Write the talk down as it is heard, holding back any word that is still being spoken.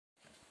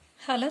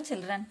Hello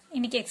children.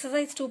 இன்னைக்கு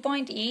exercise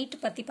 2.8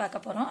 பத்தி பார்க்க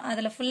போறோம்.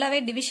 அதுல ஃபுல்லாவே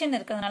டிவிஷன்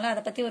இருக்கிறதுனால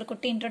அத பத்தி ஒரு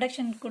குட்டி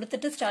இன்ட்ரோடக்ஷன்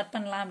கொடுத்துட்டு ஸ்டார்ட்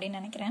பண்ணலாம் அப்படினு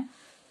நினைக்கிறேன்.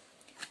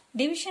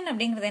 டிவிஷன்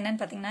அப்படிங்கிறது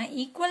என்னன்னு பாத்தீங்கன்னா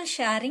equal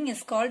sharing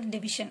is called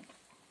division.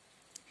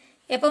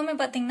 எப்பவுமே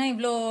பாத்தீங்கன்னா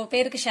இவ்ளோ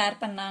பேருக்கு ஷேர்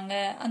பண்ணாங்க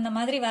அந்த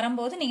மாதிரி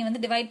வரும்போது நீங்க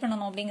வந்து டிவைட்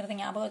பண்ணனும் அப்படிங்கறத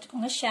ஞாபகம்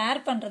வச்சுக்கோங்க.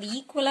 ஷேர் பண்றது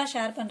ஈக்குவலா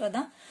ஷேர் பண்றது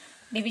தான்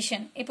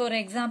டிவிஷன். இப்போ ஒரு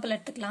எக்ஸாம்பிள்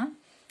எடுத்துக்கலாம்.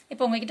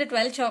 இப்போ உங்ககிட்ட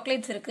 12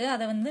 சாக்லேட்ஸ் இருக்கு.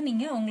 அத வந்து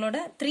நீங்க உங்களோட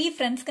 3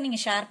 ஃப்ரெண்ட்ஸ்க்கு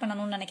நீங்க ஷேர்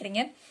பண்ணனும்னு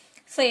நினைக்கிறீங்க.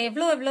 சோ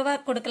எவ்வளவா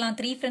கொடுக்கலாம்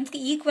 3 ஃப்ரெண்ட்ஸ்க்கு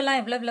ஈக்குவலா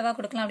எவ்வளவா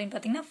கொடுக்கலாம் அப்படினு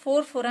பாத்தீங்கன்னா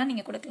 4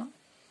 நீங்க கொடுக்கலாம்.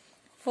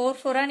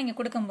 4 நீங்க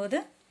கொடுக்கும்போது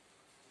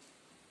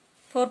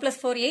 4 +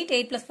 4 8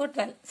 8 + 4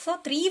 12. சோ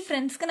 3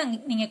 ஃப்ரெண்ட்ஸ்க்கு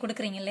நீங்க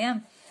கொடுக்கறீங்க இல்லையா?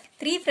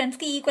 3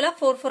 ஃப்ரெண்ட்ஸ்க்கு ஈக்குவலா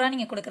 4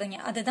 நீங்க கொடுக்கறீங்க.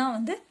 அதுதான்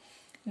வந்து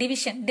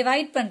டிவிஷன்.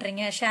 டிவைட்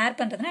பண்றீங்க. ஷேர்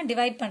பண்றதுனா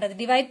டிவைட் பண்றது.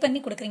 டிவைட்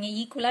பண்ணி கொடுக்கறீங்க.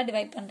 ஈக்குவலா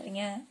டிவைட்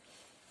பண்றீங்க.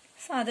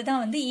 சோ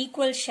அதுதான் வந்து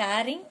equal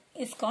sharing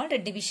is called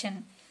division.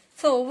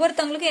 So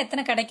ஒவ்வொருத்தங்களுக்கும்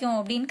எத்தனை கிடைக்கும்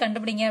அப்படின்னு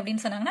கண்டுபிடிங்க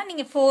அப்படின்னு சொன்னாங்கன்னா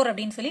நீங்க 4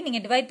 அப்படின்னு சொல்லி நீங்க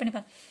டிவைட் பண்ணி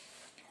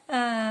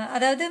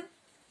அதாவது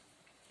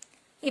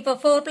இப்போ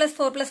 4 +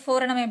 4 +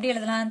 4 நம்ம எப்படி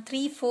எழுதலாம்?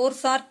 3 4s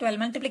are 12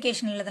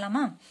 மல்டிப்ளிகேஷன்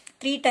எழுதலாமா?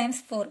 3 ×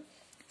 4.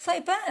 சோ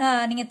இப்போ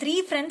நீங்க 3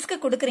 ஃப்ரெண்ட்ஸ்க்கு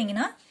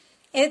கொடுக்குறீங்கன்னா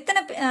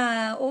எத்தனை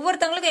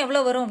ஒவ்வொருத்தங்களுக்கும்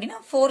எவ்வளவு வரும் அப்படின்னா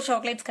 4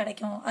 சாக்லேட்ஸ்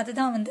கிடைக்கும்.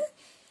 அதுதான் வந்து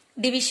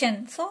டிவிஷன்.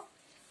 சோ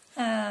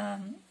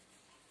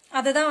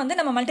அதுதான் வந்து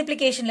நம்ம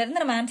மல்டிப்ளிகேஷன்ல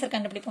இருந்து நம்ம ஆன்சர்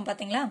கண்டுபிடிப்போம்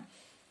பாத்தீங்களா?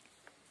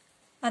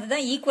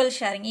 அதுதான் equal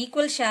sharing.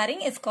 Equal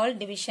sharing is called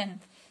division.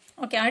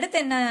 Okay, அடுத்து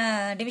என்ன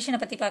டிவிஷனை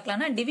பத்தி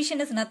பார்க்கலாம்னா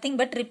division is nothing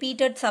but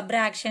repeated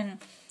subtraction.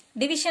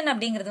 Division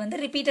அப்படிங்கிறது வந்து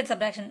ரிப்பீட்டட்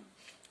சப்ராக்ஷன்.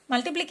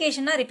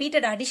 மல்டிப்ளிகேஷன்னா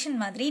ரிப்பீட்டட் அடிஷன்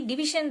மாதிரி,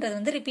 டிவிஷன்றது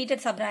வந்து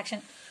ரிப்பீட்டட்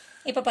சப்ராக்ஷன்.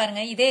 இப்போ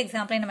பாருங்க, இதே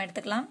எக்ஸாம்பிளை நம்ம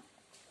எடுத்துக்கலாம்.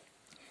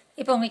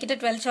 இப்போ உங்ககிட்ட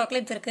 12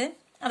 சாக்லேட்ஸ் இருக்கு.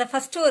 அதை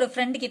ஃபர்ஸ்ட் ஒரு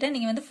ஃப்ரெண்ட் கிட்ட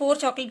நீங்க வந்து 4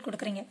 சாக்லேட்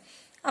கொடுக்குறீங்க.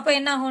 அப்போ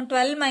என்ன ஆகும்?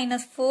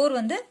 12 - 4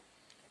 வந்து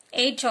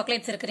 8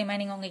 சாக்லேட்ஸ் இருக்கு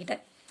ரிமைனிங் உங்ககிட்ட.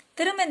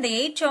 திரும்ப இந்த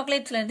 8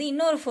 சாக்லேட்ஸ்ல இருந்து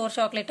இன்னொரு 4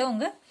 சாக்லேட்டை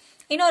உங்க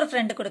இன்னொரு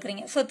ஃப்ரெண்டு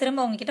கொடுக்குறீங்க. ஸோ திரும்ப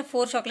உங்ககிட்ட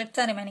 4 சாக்லேட்ஸ்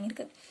தான் ரிமைனிங்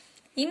இருக்கு.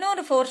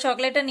 இன்னொரு 4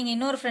 சாக்லேட்டை நீங்க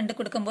இன்னொரு ஃப்ரெண்டு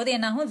கொடுக்கும்போது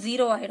என்ன ஆகும்?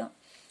 0 ஆயிடும்.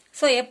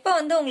 ஸோ எப்போ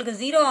வந்து உங்களுக்கு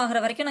 0 ஆகிற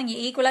வரைக்கும் நீங்க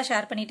ஈக்குவலா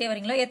ஷேர் பண்ணிட்டே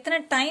வரீங்களோ எத்தனை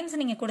டைம்ஸ்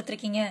நீங்க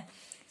கொடுத்துருக்கீங்க?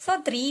 ஸோ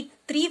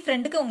 3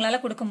 ஃப்ரெண்டுக்கு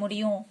உங்களால கொடுக்க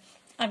முடியும்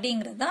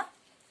அப்படிங்கிறது தான்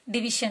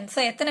டிவிஷன். ஸோ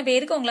எத்தனை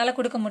பேருக்கு உங்களால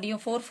கொடுக்க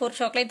முடியும்? 4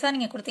 சாக்லேட்ஸா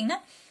நீங்க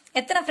கொடுத்தீங்கன்னா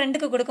எத்தனை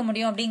ஃப்ரெண்டுக்கு கொடுக்க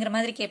முடியும் அப்படிங்கிற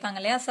மாதிரி கேட்பாங்க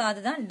இல்லையா? ஸோ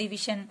அதுதான்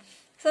டிவிஷன்.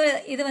 ஸோ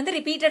இது வந்து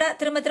ரிப்பீட்டடா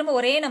திரும்ப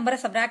ஒரே நம்பரை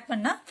சப்ராக்ட்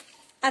பண்ணா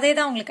அதே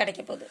தான் உங்களுக்கு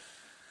கிடைக்க போகுது.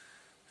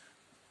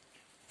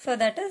 So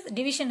that is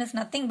division is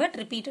nothing but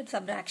repeated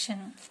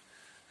subtraction.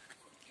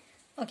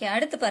 Okay,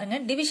 அடுத்து பாருங்க,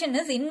 division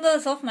is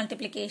inverse of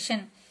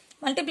multiplication.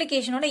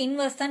 மல்டிப்ளிகேஷனோட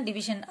inverse தான்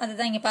டிவிஷன்.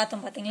 அதுதான் இங்க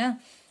பார்த்தோம் பாத்தீங்களா?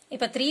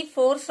 இப்போ 3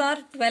 4s are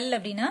 12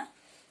 அப்படின்னா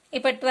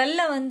இப்போ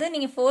 12 வந்து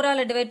நீங்க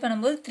 4ஆல டிவைட்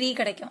பண்ணும்போது 3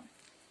 கிடைக்கும்.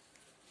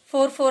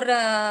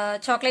 4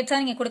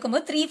 சாக்லேட்ஸா நீங்க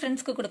கொடுக்கும்போது 3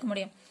 ஃப்ரெண்ட்ஸ்க்கு கொடுக்க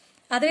முடியும்.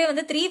 அதுவே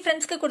வந்து 3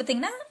 ஃப்ரெண்ட்ஸ்க்கு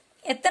கொடுத்தீங்கன்னா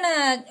எத்தனை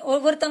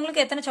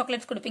ஒவ்வொருத்தவங்களுக்கு எத்தனை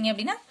சாக்லேட்ஸ் கொடுப்பீங்க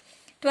அப்படின்னா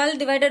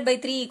 12 /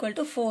 3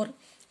 = 4.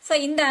 ஸோ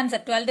இந்த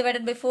ஆன்சர் 12 /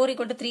 4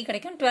 = 3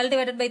 கிடைக்கும். 12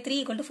 / 3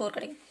 = 4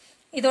 கிடைக்கும்.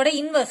 இதோட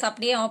இன்வர்ஸ்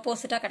அப்படியே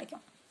ஆப்போசிட்டா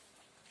கிடைக்கும்.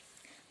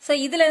 ஸோ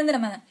இதுல இருந்து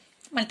நம்ம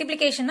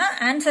மல்டிப்ளிகேஷனா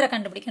ஆன்சரை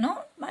கண்டுபிடிக்கணும்.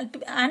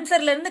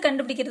 ஆன்சர்ல இருந்து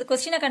கண்டுபிடிக்கிறது,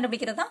 கொஸ்டினை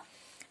கண்டுபிடிக்கிறது தான்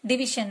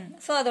டிவிஷன்.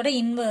 ஸோ அதோட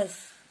இன்வர்ஸ்,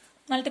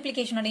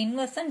 மல்டிப்ளிகேஷனோட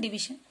இன்வர்ஸ் தான்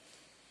டிவிஷன்.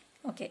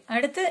 ஓகே,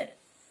 அடுத்து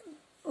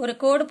ஒரு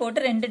கோடு போட்டு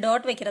 2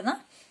 டாட் வைக்கிறது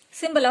தான்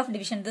symbol of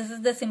division. This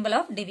is the symbol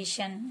of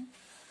division.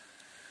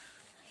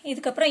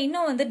 இதுக்கப்புறம்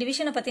இன்னும் வந்து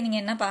டிவிஷனை பத்தி நீங்க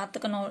என்ன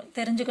பார்த்துக்கணும்,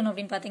 தெரிஞ்சுக்கணும்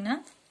அப்படின்னு பாத்தீங்கன்னா,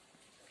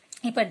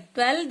 இப்ப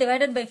 12 /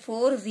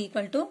 4 is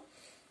equal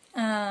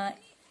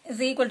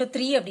to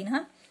 3 அப்படின்னா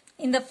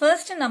இந்த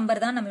ஃபர்ஸ்ட்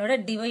நம்பர் தான் நம்மளோட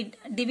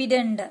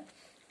டிவிடெண்ட்.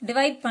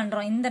 டிவைட்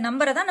பண்றோம், இந்த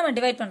நம்பரை தான் நம்ம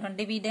டிவைட் பண்றோம்,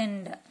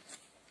 டிவிடெண்ட்.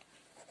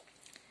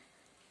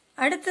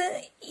 அடுத்து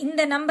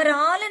இந்த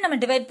நம்பரால நம்ம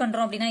டிவைட்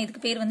பண்றோம் அப்படின்னா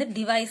இதுக்கு பேர் வந்து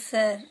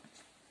டிவைசர்.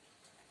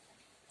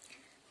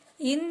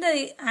 இந்த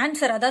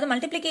ஆன்சர், அதாவது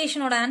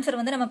மல்டிப்ளிகேஷனோட ஆன்சர்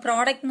வந்து நம்ம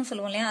ப்ராடக்ட்னு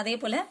சொல்லுவோம் இல்லையா? அதே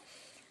போல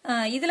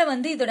இதுல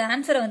வந்து இதோட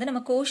ஆன்சரை வந்து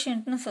நம்ம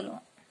கோஷியன்ட்னு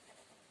சொல்லுவோம்.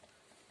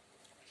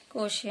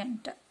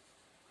 Quotient.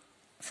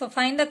 So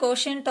find the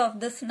quotient of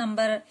this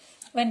number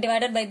when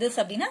divided by this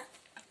அப்படின்னா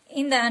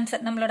இந்த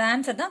ஆன்சர், நம்மளோட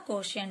ஆன்சர் தான்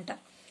கோஷியன்ட்.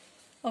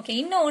 ஓகே,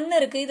 இன்னும் ஒன்னு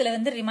இருக்கு. இதுல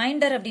வந்து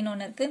ரிமைண்டர் அப்படின்னு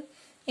ஒன்னு இருக்கு.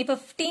 இப்போ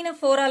 15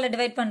 4ஆல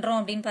டிவைட் பண்றோம்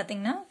அப்படின்னு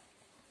பாத்தீங்கன்னா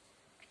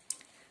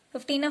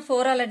 15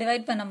 4ஆல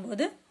டிவைட்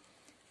பண்ணும்போது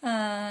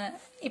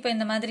இப்போ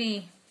இந்த மாதிரி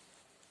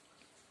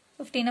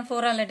 15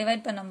 4ஆல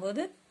டிவைட்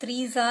பண்ணும்போது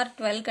 3s are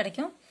 12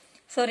 கிடைக்கும்.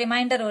 ஸோ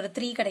ரிமைண்டர் ஒரு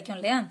 3 கிடைக்கும்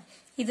இல்லையா?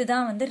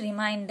 இதுதான் வந்து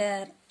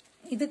ரிமைண்டர்.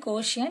 இது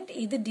கோஷியன்ட்,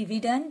 இது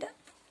டிவிடெண்ட்,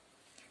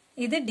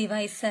 இது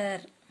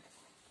டிவைசர்.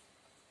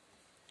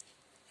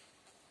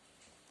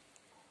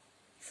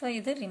 ஸோ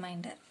இது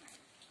ரிமைண்டர்,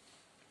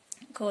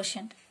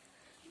 கோஷியன்ட்.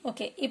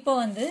 ஓகே, இப்போ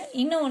வந்து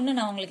இன்னும் ஒன்று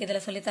நான் உங்களுக்கு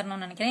இதில் சொல்லி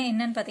தரணும்னு நினைக்கிறேன்.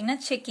 என்னன்னு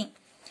பார்த்தீங்கன்னா செக்கிங்.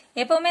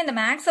 எப்பவுமே இந்த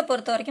மேக்ஸை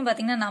பொறுத்த வரைக்கும்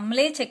பார்த்தீங்கன்னா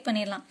நம்மளே செக்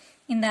பண்ணிடலாம்.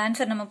 இந்த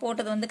ஆன்சர் நம்ம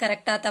போட்டது வந்து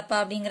கரெக்டா தப்பா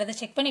அப்படிங்கறத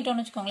செக்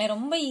பண்ணிட்டோம்னு வச்சுக்கோங்களேன்,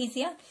 ரொம்ப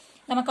ஈஸியா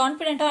நம்ம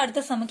கான்ஃபிடென்ட்டா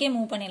அடுத்த சம்முக்கே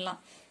மூவ் பண்ணிடலாம்.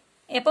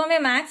 எப்பவுமே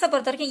மேக்ஸை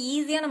பொறுத்த வரைக்கும்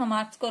ஈஸியா நம்ம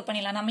மார்க் ஸ்கோர்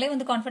பண்ணிடலாம். நம்மளே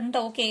வந்து கான்ஃபிடென்ட்டா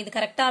ஓகே இது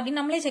கரெக்டா அப்படின்னு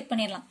நம்மளே செக்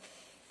பண்ணிடலாம்.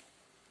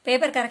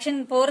 பேப்பர் கரெக்ஷன்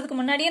போகிறதுக்கு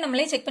முன்னாடியே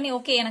நம்மளே செக் பண்ணி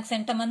ஓகே எனக்கு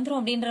சென்டம் வந்துடும்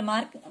அப்படின்ற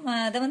மார்க்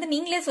அதை வந்து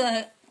நீங்களே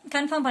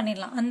கன்ஃபார்ம்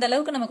பண்ணிடலாம். அந்த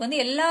அளவுக்கு நமக்கு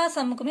வந்து எல்லா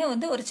சம்முக்குமே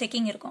வந்து ஒரு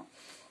செக்கிங் இருக்கும்.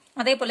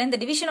 அதே போல் இந்த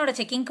டிவிஷனோட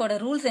செக்கிங்கோட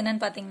ரூல்ஸ்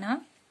என்னன்னு பார்த்தீங்கன்னா,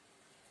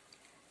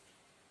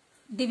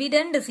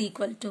 dividend is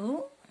equal to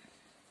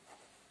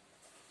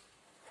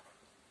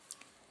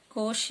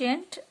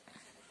quotient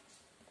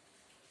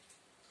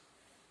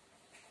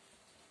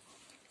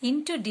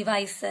into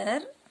divisor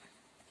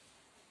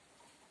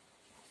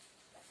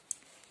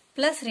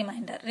plus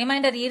remainder.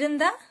 Remainder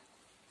இருந்தா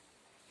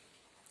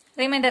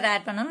remainder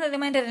add பண்ணணும்,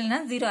 remainder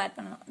இல்லைனா 0 add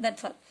பண்ணணும்.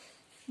 That's all.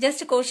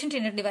 Just quotient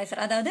into divisor.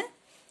 அதாவது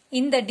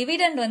இந்த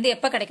டிவிடெண்ட் வந்து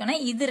எப்போ கிடைக்கும்னா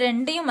இது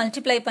ரெண்டையும்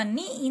மல்டிப்ளை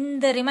பண்ணி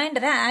இந்த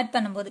ரிமைண்டரை ஆட்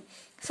பண்ணும்போது.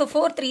 ஸோ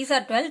 4 3s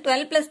are 12,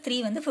 12 plus 3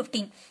 வந்து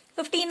 15.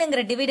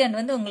 15ங்கிற டிவிடெண்ட்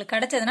வந்து உங்களுக்கு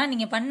கிடைச்சதுன்னா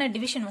நீங்கள் பண்ண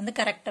டிவிஷன் வந்து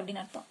கரெக்ட்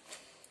அப்படின்னு அர்த்தம்.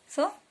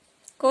 ஸோ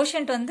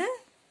கோஷன்ட் வந்து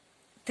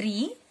 3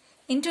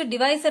 இன்டூ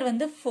டிவைசர்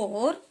வந்து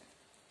 4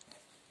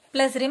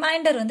 plus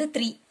ரிமைண்டர் வந்து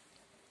 3.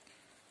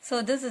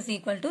 So this is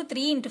equal to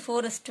 3 into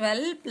 4 is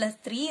 12 plus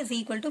 3 is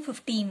equal to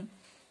 15.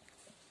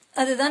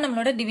 அதுதான்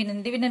நம்மளோட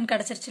டிவிடெண்ட். டிவிடெண்ட்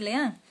கிடைச்சிருச்சு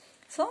இல்லையா?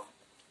 So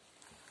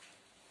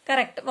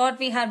correct. What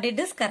we have did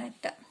is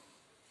correct.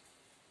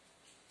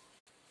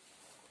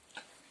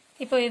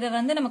 இப்போ இதை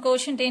வந்து நம்ம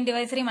கோஷன்ட்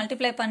டிவைசரையும்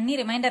மல்டிப்ளை பண்ணி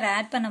ரிமைண்டர்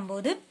ஆட்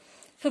பண்ணும்போது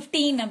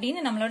 15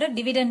 அப்படின்னு நம்மளோட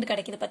டிவிடெண்ட்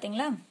கிடைக்குது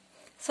பார்த்தீங்களா?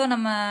 ஸோ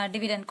நம்ம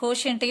டிவிடெண்ட்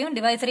கோஷன்ட்டையும்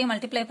டிவைசரையும்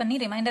மல்டிப்ளை பண்ணி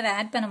ரிமைண்டர்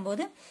ஆட்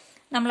பண்ணும்போது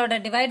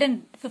நம்மளோட டிவைடெண்ட்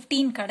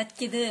 15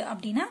 கிடைக்குது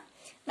அப்படின்னா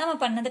நம்ம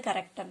பண்ணது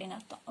கரெக்ட் அப்படின்னு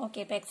அர்த்தம். ஓகே,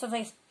 இப்போ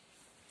எக்ஸசைஸ்.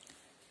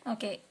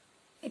 ஓகே,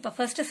 இப்போ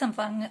ஃபர்ஸ்ட் சம்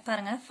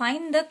பாருங்க.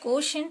 Find the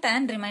quotient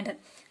and reminder.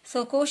 So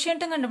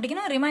கோஷன்ட்டும்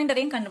கண்டுபிடிக்கணும்,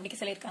 ரிமைண்டரையும் கண்டுபிடிக்க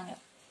சொல்லியிருக்காங்க.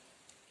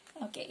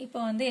 ஓகே, இப்போ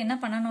வந்து என்ன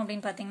பண்ணணும்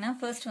அப்படின்னு பார்த்தீங்கன்னா,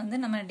 ஃபர்ஸ்ட் வந்து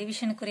நம்ம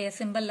டிவிஷனுக்குரிய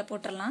சிம்பிளில்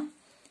போட்டுடலாம்.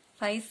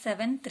 5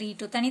 7 3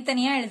 2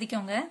 தனித்தனியாக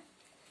எழுதிக்கோங்க.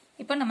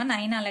 இப்போ நம்ம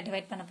 9ஆல்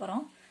டிவைட் பண்ண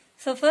போகிறோம்.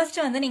 ஸோ ஃபர்ஸ்ட்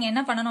வந்து நீங்கள்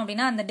என்ன பண்ணணும்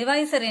அப்படின்னா, அந்த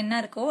டிவைசர் என்ன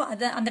இருக்கோ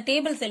அது அந்த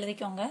டேபிள்ஸ்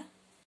எழுதிக்கோங்க.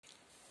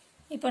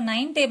 இப்போ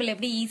 9 டேபிள்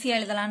எப்படி ஈஸியாக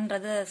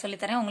எழுதலான்றது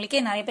சொல்லித்தரேன்.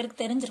 உங்களுக்கே நிறைய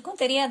பேருக்கு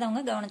தெரிஞ்சிருக்கும்,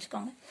 தெரியாதவங்க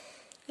கவனிச்சுக்கோங்க.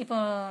 இப்போ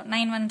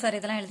 9 1 சார்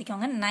இதெல்லாம்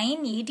எழுதிக்கோங்க.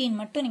 9 18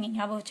 மட்டும் நீங்கள்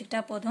ஞாபகம்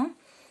வச்சுக்கிட்டா போதும்.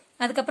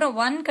 அதுக்கப்புறம்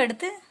 1க்கு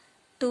அடுத்து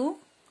 2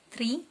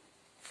 3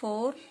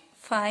 4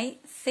 5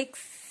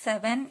 6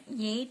 7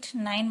 8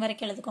 9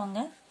 வரைக்கும் எழுதிக்கோங்க.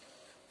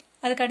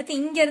 அதுக்கு அடுத்து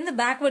இங்கேருந்து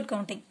பேக்வர்ட்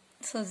கவுண்டிங்.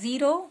 ஸோ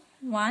 0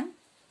 1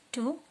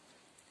 2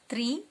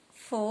 3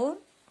 4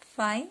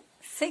 5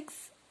 6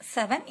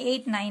 7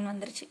 8 9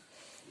 வந்துருச்சு.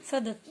 So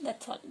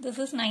that's all.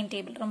 This is 9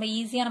 table. ரொம்ப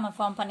ஈஸியாக நம்ம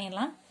ஃபார்ம்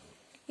பண்ணிடலாம்.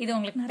 இது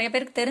உங்களுக்கு நிறைய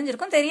பேருக்கு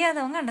தெரிஞ்சிருக்கும்,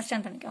 தெரியாதவங்க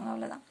அண்டர்ஸ்டாண்ட் பண்ணிக்கோங்க,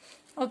 அவ்வளோதான்.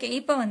 ஓகே,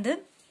 இப்போ வந்து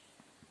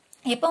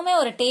எப்போவுமே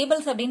ஒரு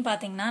டேபிள்ஸ் அப்படின்னு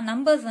பார்த்தீங்கன்னா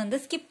நம்பர்ஸ் வந்து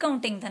ஸ்கிப்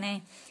கவுண்டிங் தானே.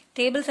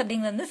 டேபிள்ஸ்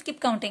அப்படிங்கிறது வந்து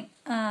ஸ்கிப் கவுண்டிங்.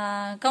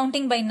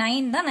 கவுண்டிங் பை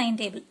 9 தான் 9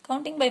 table,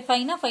 counting by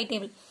 5னா 5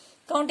 table,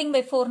 counting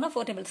by 4னா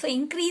 4 table. So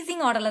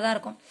increasing ஆர்டரில் தான்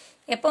இருக்கும்.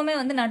 எப்போவுமே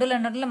வந்து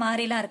நடுவில்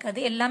மாறிலாம் இருக்காது,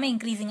 எல்லாமே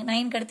இன்க்ரீசிங்.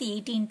 9க்கு அடுத்து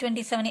 18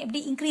 27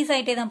 எப்படி இன்க்ரீஸ்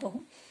ஆகிட்டே தான்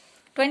போகும்.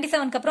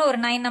 27க்கு அப்புறம் ஒரு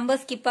 9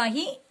 நம்பர் ஸ்கிப்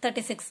ஆகி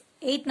 36,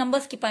 8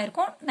 நம்பர் ஸ்கிப்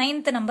ஆகிருக்கும்,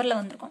 9th நம்பரில்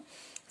வந்திருக்கும்.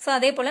 ஸோ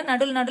அதே போல்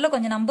நடுவில்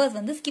கொஞ்சம் நம்பர்ஸ்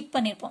வந்து ஸ்கிப்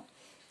பண்ணியிருப்போம்,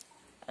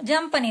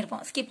 ஜம்ப்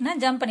பண்ணியிருப்போம். ஸ்கிப்னா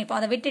ஜம்ப் பண்ணியிருப்போம்,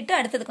 அதை விட்டுட்டு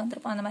அடுத்ததுக்கு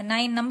வந்திருப்போம். அந்த மாதிரி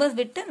 9 நம்பர்ஸ்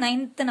விட்டு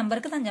 9th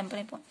நம்பருக்கு தான் ஜம்ப்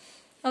பண்ணியிருப்போம்.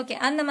 ஓகே,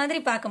 அந்த மாதிரி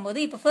பார்க்கும்போது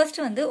இப்போ ஃபர்ஸ்ட்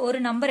வந்து ஒரு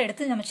நம்பர்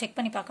எடுத்து நம்ம செக்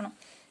பண்ணி பார்க்கணும்.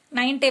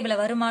 9 டேபிளில்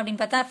வருமா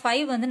அப்படின்னு பார்த்தா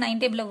 5 வந்து 9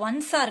 டேபிளில் 1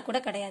 சார் கூட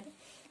கிடையாது.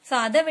 ஸோ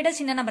அதை விட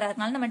சின்ன நம்பராக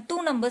இருக்கனால நம்ம 2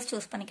 நம்பர்ஸ்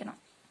சூஸ் பண்ணிக்கணும்.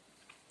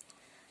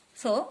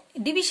 ஸோ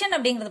டிவிஷன்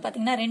அப்படிங்கிறது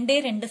பார்த்தீங்கன்னா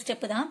 2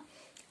 ஸ்டெப்பு தான்.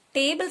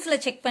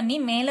 டேபிள்ஸில் செக் பண்ணி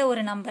மேலே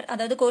ஒரு நம்பர்,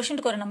 அதாவது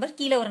கோஷன்ட்டுக்கு ஒரு நம்பர்,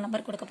 கீழே ஒரு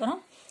நம்பர் கொடுக்க போகிறோம்.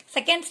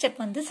 செகண்ட்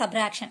ஸ்டெப் வந்து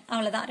சப்ராக்ஷன்,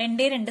 அவ்வளோதான்.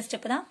 2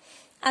 ஸ்டெப்பு தான்.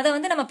 அதை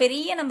வந்து நம்ம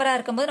பெரிய நம்பராக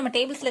இருக்கும்போது நம்ம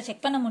டேபிள்ஸில்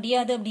செக் பண்ண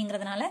முடியாது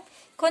அப்படிங்கிறதுனால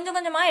கொஞ்சம்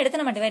கொஞ்சமாக எடுத்து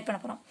நம்ம டிவைட் பண்ண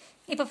போகிறோம்.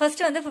 இப்போ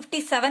ஃபர்ஸ்ட் வந்து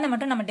 57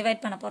 மட்டும் நம்ம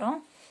டிவைட் பண்ண போகிறோம்.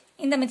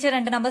 இந்த மிச்சம்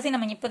 2 நம்பர்ஸையும்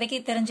நம்ம இப்போதைக்கு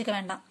தெரிஞ்சுக்க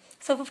வேண்டாம்.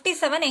 ஸோ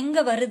 57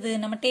 எங்கே வருது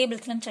நம்ம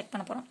டேபிள்ஸ்லன்னு செக்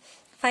பண்ண போகிறோம்.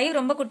 5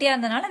 ரொம்ப குட்டியாக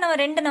இருந்தனால நம்ம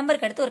 2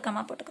 நம்பருக்கு அடுத்து ஒரு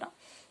கமா போட்டுக்கிறோம்.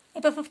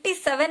 இப்போ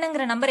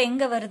 57ங்கிற நம்பர்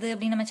எங்கே வருது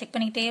அப்படின்னு நம்ம செக்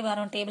பண்ணிக்கிட்டே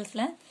வரோம்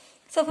டேபிள்ஸில்.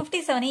 ஸோ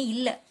 57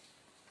 இல்லை.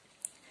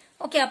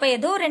 ஓகே, அப்போ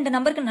ஏதோ 2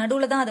 நம்பருக்கு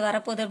நடுவில் தான் அது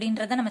வரப்போகுது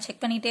அப்படின்றத நம்ம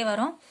செக் பண்ணிகிட்டே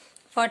வரோம்.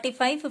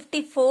 45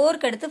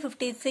 54க்கு அடுத்து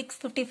 56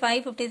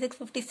 55 56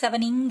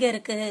 57 இங்கே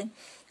இருக்குது.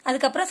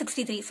 அதுக்கப்புறம்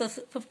 63. ஸோ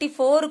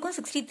 54க்கும்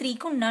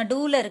 63க்கும்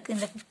நடுவில் இருக்குது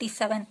இந்த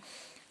 57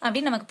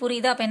 அப்படின்னு நமக்கு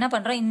புரியுது. அப்போ என்ன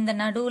பண்ணுறோம், இந்த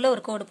நடுவில்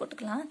ஒரு கோடு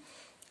போட்டுக்கலாம்.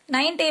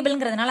 9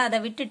 டேபிள்ங்கிறதுனால அதை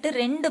விட்டுட்டு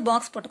 2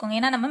 பாக்ஸ் போட்டுக்கோங்க.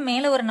 ஏன்னா நம்ம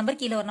மேலே ஒரு நம்பர்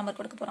கீழே ஒரு நம்பர்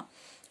கொடுக்க போகிறோம்.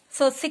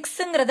 ஸோ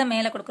 6ங்கிறத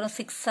மேலே கொடுக்குறோம்.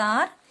 6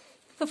 ஆர்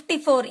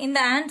 54 இந்த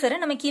ஆன்சரை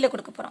நம்ம கீழே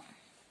கொடுக்க போகிறோம்.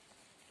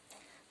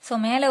 ஸோ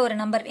மேலே ஒரு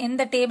நம்பர்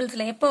எந்த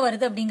டேபிள்ஸில் எப்போ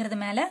வருது அப்படிங்கிறது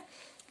மேலே,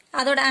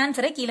 அதோட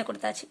ஆன்சரை கீழே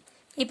கொடுத்தாச்சு.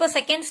 இப்போ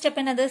செகண்ட் ஸ்டெப்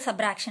என்னது,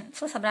 சப்ராக்ஷன்.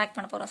 ஸோ சப்ராக்ட்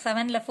பண்ண போகிறோம்.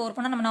 7ல் 4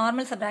 போனால் நம்ம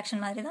நார்மல்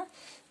சப்ராக்ஷன் மாதிரி தான்,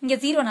 இங்கே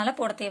 0னால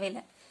போட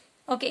தேவையில்லை.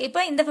 ஓகே,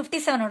 இப்போ இந்த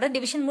 57ஓட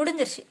டிவிஷன்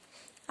முடிஞ்சிருச்சு.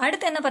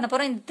 அடுத்து என்ன பண்ண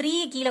போகிறோம், இந்த 3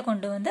 கீழே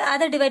கொண்டு வந்து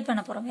அதை டிவைட்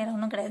பண்ண போகிறோம். வேறு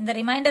ஒன்றும் கிடையாது. இந்த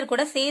ரிமைண்டர்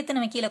கூட சேர்த்து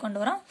நம்ம கீழே கொண்டு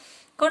வரோம்.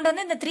 கொண்டு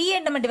வந்து இந்த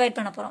 3 நம்ம டிவைட்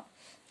பண்ண போகிறோம்.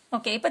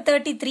 ஓகே, இப்போ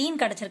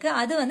 33ன்னு கிடச்சிருக்கு.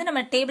 அது வந்து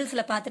நம்ம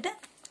டேபிள்ஸில் பார்த்துட்டு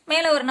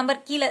மேலே ஒரு நம்பர்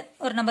கீழே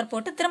ஒரு நம்பர்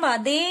போட்டு திரும்ப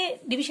அதே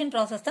டிவிஷன்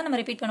ப்ராசஸ் தான் நம்ம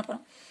ரிப்பீட் பண்ண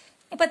போகிறோம்.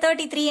 இப்போ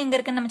 33 எங்கே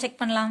இருக்குன்னு நம்ம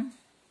செக் பண்ணலாம்.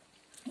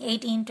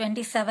 18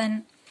 27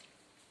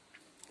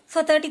 ஸோ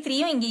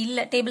 33யும் இங்கே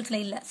இல்லை,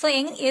 டேபிள்ஸில் இல்லை. ஸோ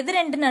எது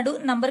ரெண்டு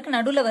நம்பருக்கு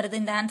நடுவில் வருது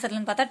இந்த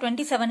ஆன்சர்லன்னு பார்த்தா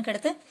 27க்கு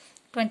அடுத்து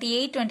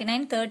 28,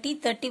 29, 30,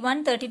 31,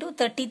 32,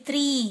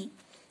 33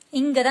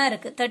 இங்கே தான்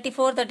இருக்குது.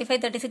 34, 35,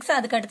 36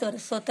 அதுக்கு அடுத்து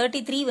வருது. ஸோ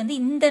 33 வந்து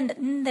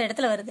இந்த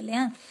இடத்துல வருது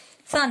இல்லையா?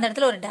 ஸோ அந்த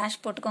இடத்துல ஒரு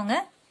டேஷ் போட்டுக்கோங்க.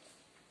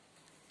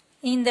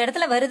 இந்த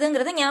இடத்துல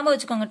வருதுங்கிறத ஞாபகம்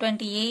வச்சுக்கோங்க.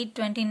 28,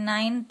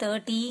 29,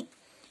 30,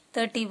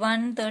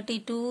 31,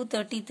 32,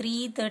 33,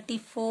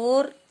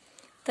 34,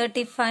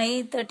 35,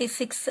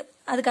 36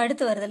 அதுக்கு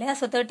அடுத்து வருது இல்லையா?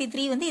 ஸோ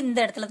 33 வந்து இந்த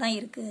இடத்துல தான்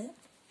இருக்குது.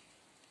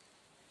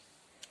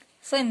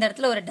 ஸோ இந்த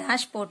இடத்துல ஒரு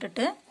டேஷ்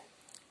போட்டுட்டு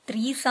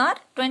 3s are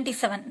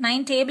 27,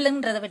 9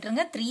 டேபிளுங்கிறத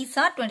விட்டுருங்க. 3s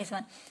are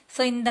 27.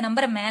 ஸோ இந்த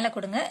நம்பரை மேலே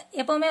கொடுங்க.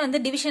 எப்போவுமே வந்து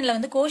டிவிஷனில்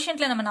வந்து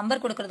கோஷன்ட்ல நம்ம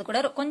நம்பர் கொடுக்கறது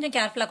கூட கொஞ்சம்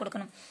கேர்ஃபுல்லாக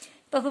கொடுக்கணும்.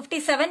 இப்போ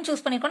 57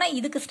 சூஸ் பண்ணிருக்கோம்னா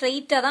இதுக்கு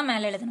ஸ்ட்ரைட்டாக தான்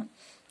மேலே எழுதணும்.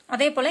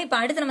 அதே போல் இப்போ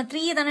அடுத்து நம்ம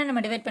 3 தானே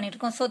நம்ம டிவைட்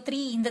பண்ணியிருக்கோம். ஸோ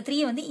 3 இந்த 3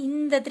 வந்து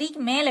இந்த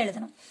 3க்கு மேலே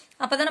எழுதணும்.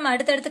 அப்போ தான் நம்ம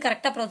அடுத்தடுத்து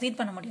கரெக்டாக ப்ரொசீட்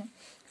பண்ண முடியும்.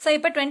 ஸோ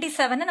இப்போ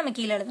 27 நம்ம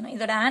கீழே எழுதணும்.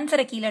 இதோட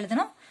ஆன்சரை கீழே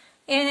எழுதணும்.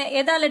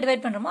 எதால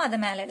டிவைட் பண்ணுறோமோ அதை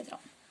மேலே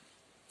எழுதுறோம்.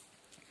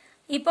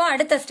 இப்போ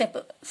அடுத்த ஸ்டெப்.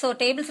 ஸோ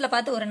டேபிள்ஸில்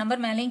பார்த்து ஒரு நம்பர்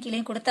மேலேயும்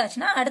கீழேயும்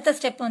கொடுத்தாச்சுன்னா அடுத்த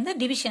ஸ்டெப் வந்து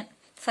டிவிஷன்,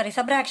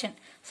 சப்ராக்ஷன்.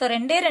 ஸோ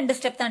ரெண்டு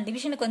ஸ்டெப் தான்.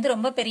 டிவிஷனுக்கு வந்து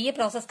ரொம்ப பெரிய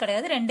ப்ராசஸ்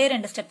கிடையாது.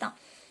 ரெண்டு ஸ்டெப் தான்.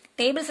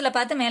 டேபிள்ஸில்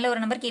பார்த்து மேலே ஒரு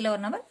நம்பர் கீழே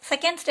ஒரு நம்பர்.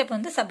 செகண்ட் ஸ்டெப்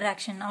வந்து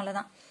சப்ராக்ஷன்,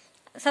 அவ்வளோதான்.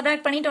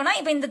 சப்ராக்ட் பண்ணிட்டோம்னா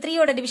இப்போ இந்த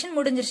 3யோட டிவிஷன்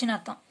முடிஞ்சிருச்சுன்னு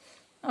அர்த்தம்.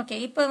 ஓகே,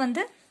 இப்போ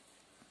வந்து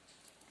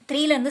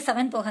 3லேருந்து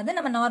 7 போகாது.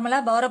 நம்ம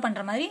நார்மலாக பாரோ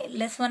பண்ணுற மாதிரி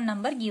less one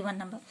number give one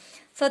number.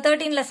 So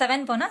 13ல்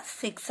 7 போனால்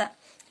 6,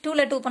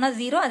 2ல் 2 போனால்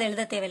 0, அது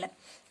எழுத தேவையில்லை.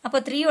 அப்போ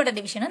 3யோட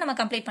டிவிஷனை நம்ம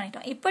கம்ப்ளீட்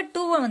பண்ணிட்டோம். இப்போ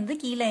 2வை வந்து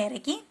கீழே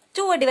இறக்கி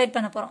 2வை டிவைட்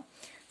பண்ண போகிறோம்.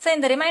 ஸோ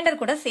இந்த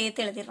ரிமைண்டர் கூட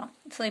சேர்த்து எழுதிடுறோம்.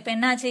 ஸோ இப்போ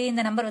என்னாச்சு,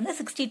 இந்த நம்பர் வந்து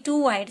 62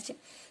 ஆயிடுச்சு.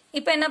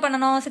 இப்போ என்ன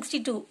பண்ணணும்,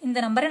 62 இந்த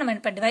நம்பரை நம்ம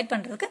இப்போ டிவைட்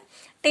பண்ணுறதுக்கு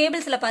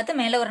டேபிள்ஸில் பார்த்து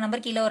மேலே ஒரு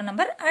நம்பர் கீழே ஒரு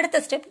நம்பர். அடுத்த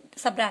ஸ்டெப்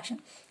சப்ராக்ஷன்.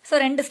 ஸோ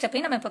ரெண்டு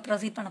ஸ்டெப்பையும் நம்ம இப்போ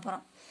ப்ரொசீட் பண்ண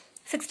போகிறோம்.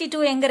 62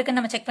 எங்கே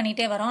இருக்குன்னு நம்ம செக்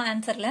பண்ணிகிட்டே வரோம்.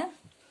 ஆன்சரில்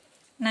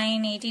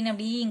 9, 18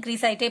 அப்படி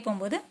இன்க்ரீஸ் ஆகிட்டே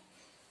போகும்போது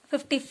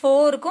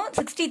 54க்கும்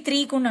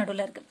 63க்கும்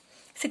நடுவில் இருக்குது.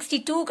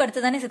 62க்கு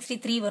அடுத்து தானே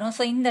 63 வரும்.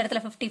 ஸோ இந்த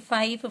இடத்துல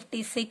 55,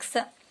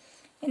 56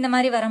 இந்த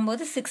மாதிரி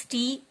வரும்போது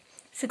 60,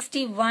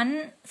 61,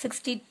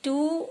 62,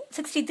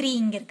 63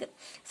 இங்கே இருக்குது.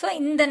 ஸோ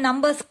இந்த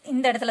நம்பர்ஸ்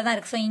இந்த இடத்துல தான்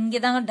இருக்குது. ஸோ இங்கே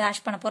தான்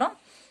டேஷ் பண்ண போகிறோம்.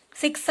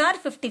 6 are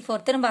 54.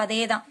 திரும்ப அதே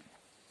தான்.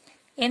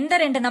 எந்த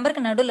ரெண்டு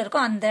நம்பருக்கு நடுவில்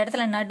இருக்கோ அந்த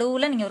இடத்துல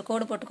நடுவில் நீங்கள் ஒரு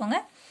கோடு போட்டுக்கோங்க.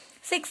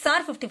 6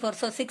 are 54.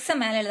 ஸோ 6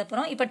 மேலே எழுத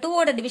போகிறோம். இப்போ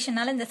 2வோட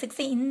டிவிஷனால இந்த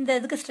 6 இந்த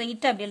இதுக்கு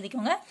ஸ்ட்ரெயிட்டாக அப்படி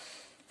எழுதிக்கோங்க.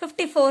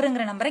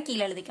 54ங்கிற நம்பரை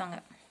கீழே எழுதிக்கோங்க.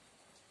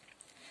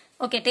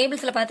 ஓகே,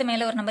 டேபிள்ஸில் பார்த்து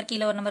மேலே ஒரு நம்பர்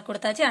கீழே ஒரு நம்பர்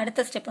கொடுத்தாச்சு.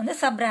 அடுத்த ஸ்டெப் வந்து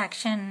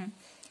சப்ராக்ஷன்.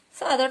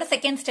 ஸோ அதோட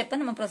செகண்ட் ஸ்டெப்பை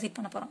நம்ம ப்ரொசீட்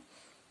பண்ண போகிறோம்.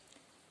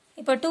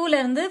 இப்போ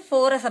 2லேருந்து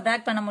 4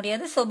 சப்ராக்ட் பண்ண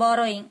முடியாது. So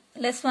borrowing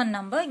less one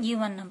number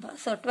give one number.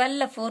 So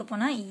 12ல் 4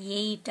 போனால்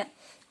 8,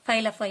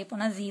 5ல் 5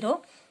 போனால் 0.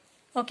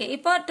 ஓகே,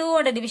 இப்போ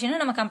 2வோட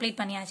டிவிஷனும் நம்ம கம்ப்ளீட்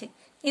பண்ணியாச்சு.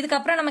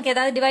 இதுக்கப்புறம் நமக்கு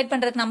ஏதாவது டிவைட்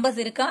பண்ணுறதுக்கு நம்பர்ஸ்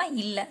இருக்கா?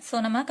 இல்லை. ஸோ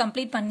நம்ம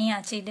கம்ப்ளீட்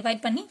பண்ணியாச்சு.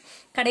 டிவைட் பண்ணி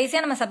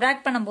கடைசியாக நம்ம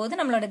சப்ராக்ட் பண்ணும்போது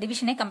நம்மளோட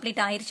டிவிஷனே கம்ப்ளீட்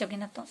ஆயிடுச்சு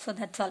அப்படின்னு அர்த்தம். So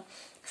that's all.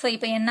 ஸோ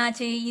இப்போ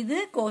என்னாச்சு, இது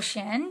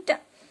கோஷன்ட்,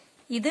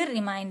 இது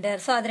ரிமைண்டர்.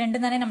 ஸோ அது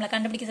ரெண்டும் தானே நம்மளை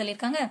கண்டுபிடிக்க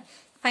சொல்லியிருக்காங்க.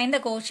 Find the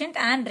quotient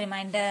and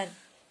reminder.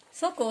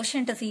 So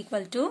quotient is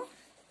equal to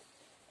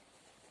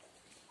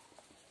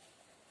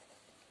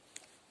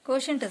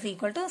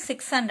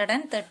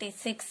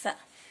 636.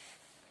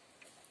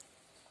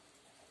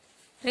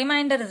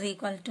 Remainder is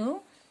equal to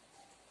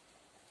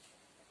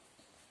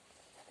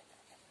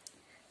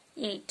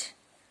 8.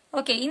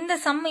 Okay, இந்த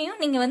சம்மையும்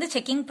நீங்கள் வந்து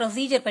செக்கிங்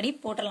ப்ரொசீஜர் படி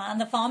போட்டுடலாம்.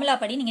 அந்த ஃபார்முலா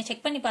படி நீங்கள்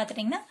செக் பண்ணி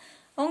பார்த்துட்டிங்கன்னா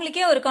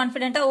உங்களுக்கே ஒரு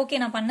கான்ஃபிடென்ட்டாக ஓகே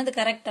நான் பண்ணது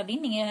கரெக்ட்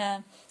அப்படின்னு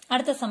நீங்கள்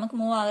அடுத்த சம்முக்கு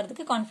மூவ்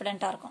ஆகிறதுக்கு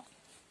கான்ஃபிடென்ட்டாக இருக்கும்.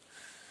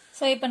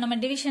 ஸோ இப்போ நம்ம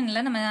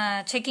டிவிஷனில் நம்ம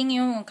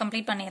செக்கிங்கையும்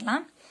கம்ப்ளீட்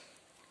பண்ணிடலாம்.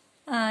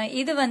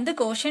 இது வந்து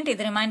கோஷன்ட்,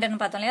 இது ரிமைண்டர்னு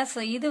பார்த்தோம் இல்லையா?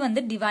 ஸோ இது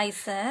வந்து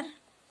டிவைசர்,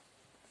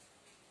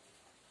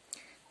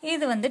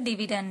 இது வந்து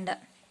டிவிடெண்ட்.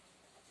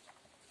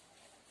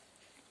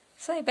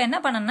 ஸோ இப்போ என்ன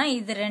பண்ணணும்னா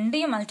இது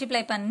ரெண்டையும் மல்டிப்ளை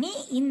பண்ணி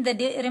இந்த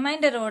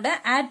ரிமைண்டரோட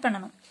ஆட்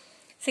பண்ணணும்.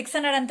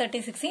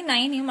 636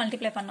 9யும்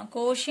மல்டிப்ளை பண்ணணும்.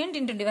 Quotient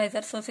into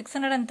divisor. So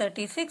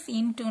 636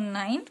 into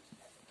 9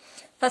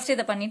 first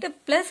இதை பண்ணிட்டு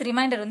பிளஸ்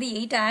ரிமைண்டர் வந்து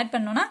 8 ஆட்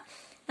பண்ணோம்னா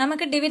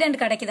நமக்கு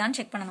டிவிடெண்ட் கிடைக்குதான்னு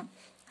செக் பண்ணணும்.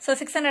 ஸோ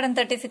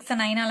 636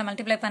 9ஆல்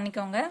மல்டிப்ளை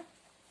பண்ணிக்கோங்க.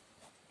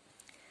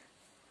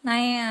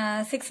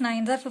 6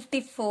 9s are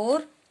 54.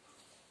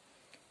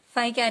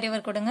 5 கேரி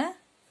ஓவர் கொடுங்க.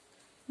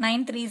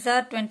 9 3s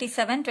are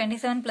 27.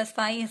 27 plus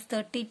 5 is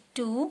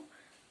 32.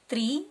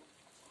 3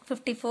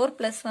 54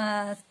 plus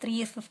 3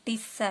 is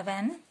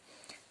 57.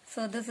 So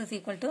this is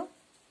equal to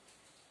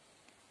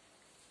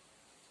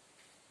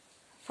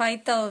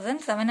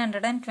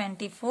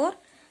 5724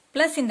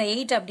 plus இந்த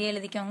 8 அப்படியே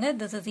எழுதிக்கோங்க.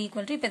 This is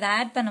equal to, இப்போ இதை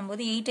ஆட்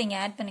பண்ணும்போது 8 இங்கே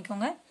ஆட்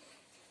பண்ணிக்கோங்க.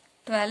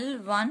 12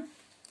 1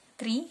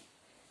 3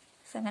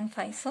 7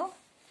 5. So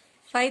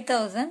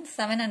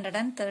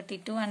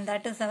 5732 and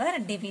that is our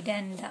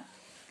dividend.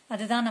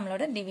 அதுதான்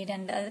நம்மளோட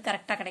டிவிடெண்ட். அது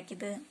கரெக்டாக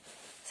கிடைக்குது.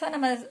 ஸோ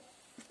நம்ம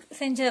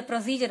செஞ்ச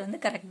ப்ரொசீஜர் வந்து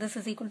correct. This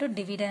is equal to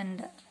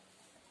dividend.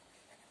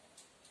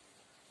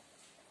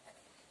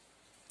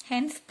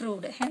 Hence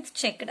proved, hence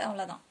checked,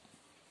 அவ்வளோதான்.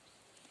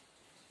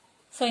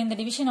 ஸோ இந்த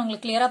டிவிஷன்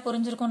உங்களுக்கு கிளியராக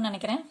புரிஞ்சிருக்கும்னு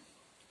நினைக்கிறேன்.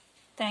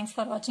 Thanks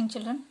for watching,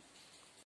 children.